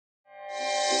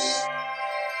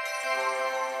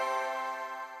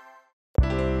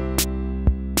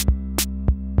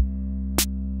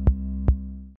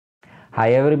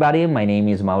Hi everybody, my name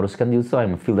is Mauro Scanduzzo,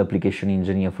 I'm a field application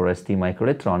engineer for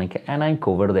STMicroelectronics and I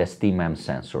cover the STMM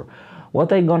sensor.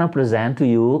 What I'm gonna present to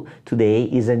you today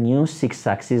is a new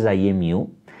 6-axis IMU.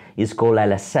 It's called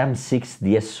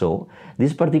LSM6DSO.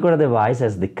 This particular device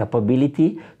has the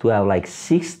capability to have like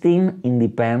 16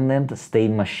 independent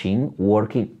state machines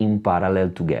working in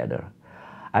parallel together.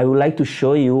 I would like to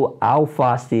show you how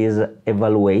fast is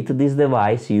evaluate this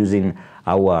device using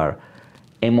our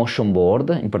emotion board.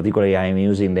 In particular, I am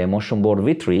using the emotion board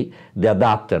V3, the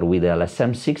adapter with the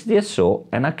LSM6DSO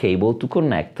and a cable to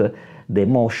connect the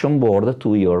motion board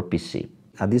to your PC.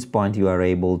 At this point you are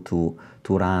able to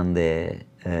run the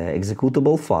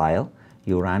executable file.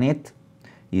 You run it,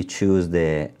 you choose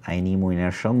the INIMO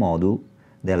inertial module,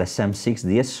 the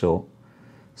LSM6DSO,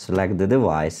 select the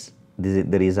device.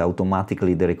 There is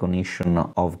automatically the recognition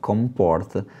of COM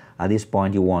port. At this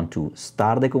point you want to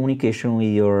start the communication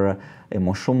with your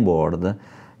emotion board.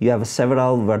 You have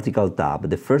several vertical tabs.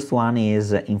 The first one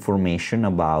is information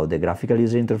about the graphical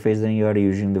user interface that you are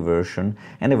using, the version,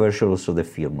 and the version also the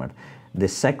firmware. The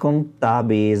second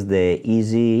tab is the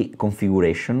easy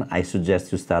configuration. I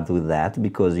suggest you start with that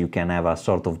because you can have a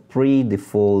sort of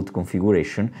pre-default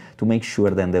configuration to make sure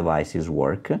that the devices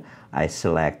work. I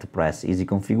select press easy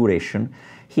configuration.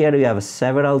 Here you have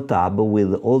several tabs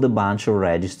with all the bunch of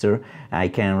register. I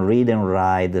can read and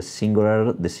write the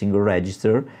single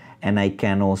register, and I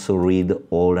can also read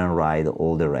all and write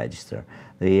all the register.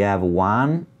 You have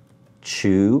 1,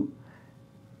 2,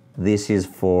 this is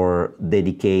for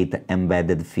dedicate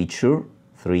embedded feature,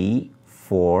 3,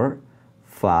 4,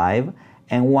 5,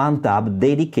 and 1 tab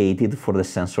dedicated for the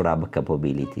sensor hub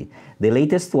capability. The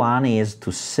latest one is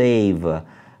to save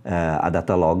a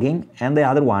data logging, and the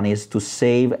other one is to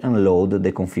save and load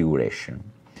the configuration.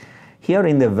 Here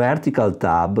in the vertical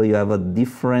tab you have a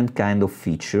different kind of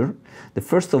feature. The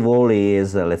first of all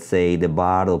is, let's say, the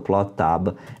bar or plot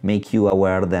tab, make you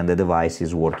aware that the device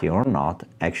is working or not.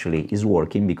 Actually is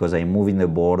working because I'm moving the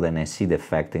board and I see the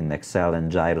effect in the Excel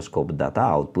and gyroscope data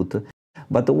output.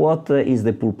 But what is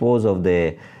the purpose of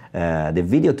the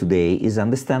video today is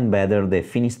understand better the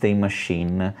finished state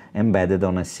machine embedded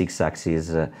on a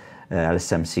 6-axis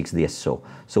LSM6DSO.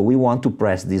 So we want to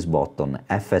press this button,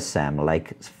 FSM,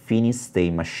 like finished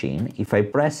state machine. If I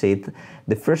press it,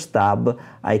 the first tab,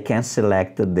 I can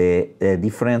select the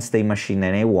different state machine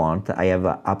that I want. I have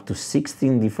up to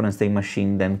 16 different state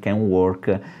machines that can work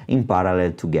in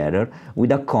parallel together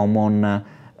with a common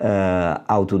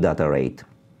auto data rate.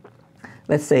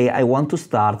 Let's say I want to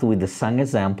start with the same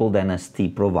example that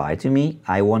ST provides to me.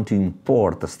 I want to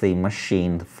import a state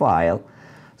machine file.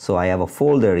 So I have a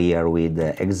folder here with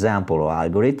the example or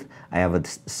algorithm. I have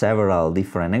several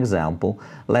different examples.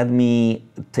 Let me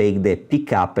take the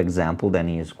pickup example, then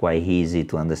it's quite easy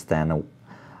to understand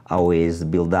how is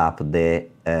build up the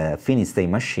finished state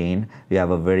machine. You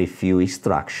have a very few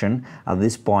instructions. At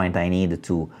this point I need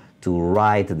to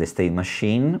write the state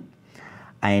machine.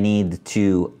 I need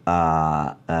to,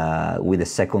 with the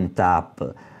second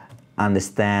tab,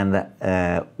 understand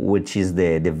which is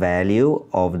the value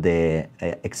of the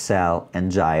Excel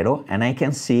and gyro, and I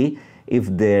can see if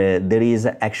there is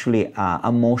actually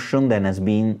a motion that has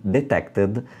been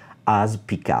detected as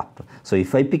pickup. So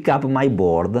if I pick up my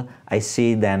board, I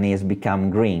see then it's become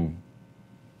green.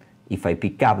 If I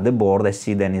pick up the board, I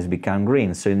see then it's become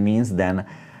green. So it means then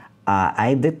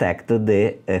I detected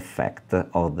the effect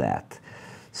of that.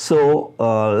 So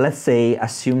let's say,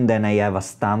 assume then I have a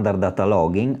standard data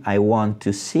logging. I want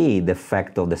to see the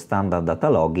effect of the standard data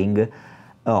logging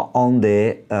on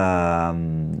the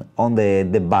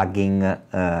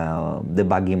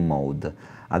debugging mode.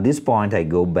 At this point I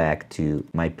go back to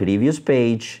my previous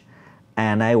page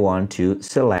and I want to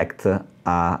select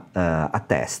a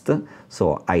test.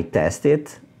 So I test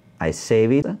it, I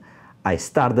save it, I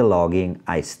start the logging,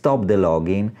 I stop the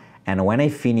logging, and when I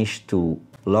finish to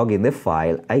log in the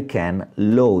file, I can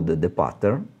load the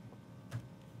pattern.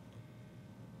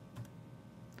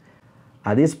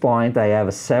 At this point I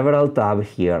have several tabs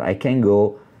here. I can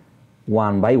go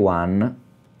one by one,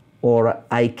 or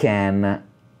I can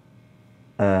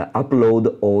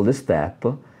upload all the steps,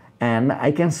 and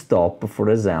I can stop, for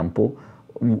example,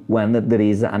 when there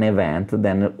is an event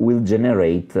that will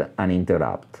generate an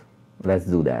interrupt. Let's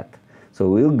do that. So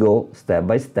we'll go step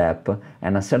by step,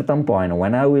 and at a certain point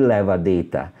when I will have a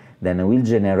data then will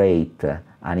generate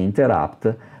an interrupt,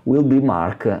 will be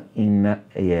marked in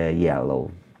yellow.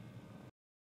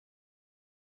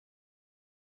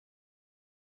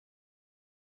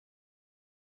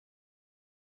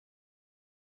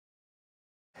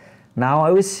 Now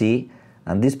I will see,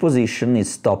 and this position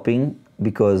is stopping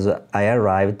because I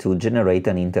arrived to generate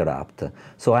an interrupt.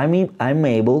 So I'm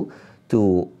able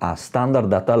to standard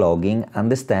data logging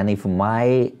understand if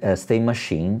my state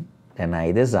machine and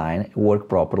I design work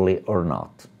properly or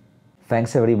not.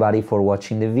 Thanks everybody for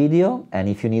watching the video, and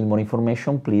if you need more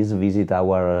information, please visit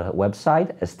our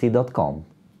website st.com.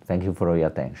 Thank you for your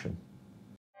attention.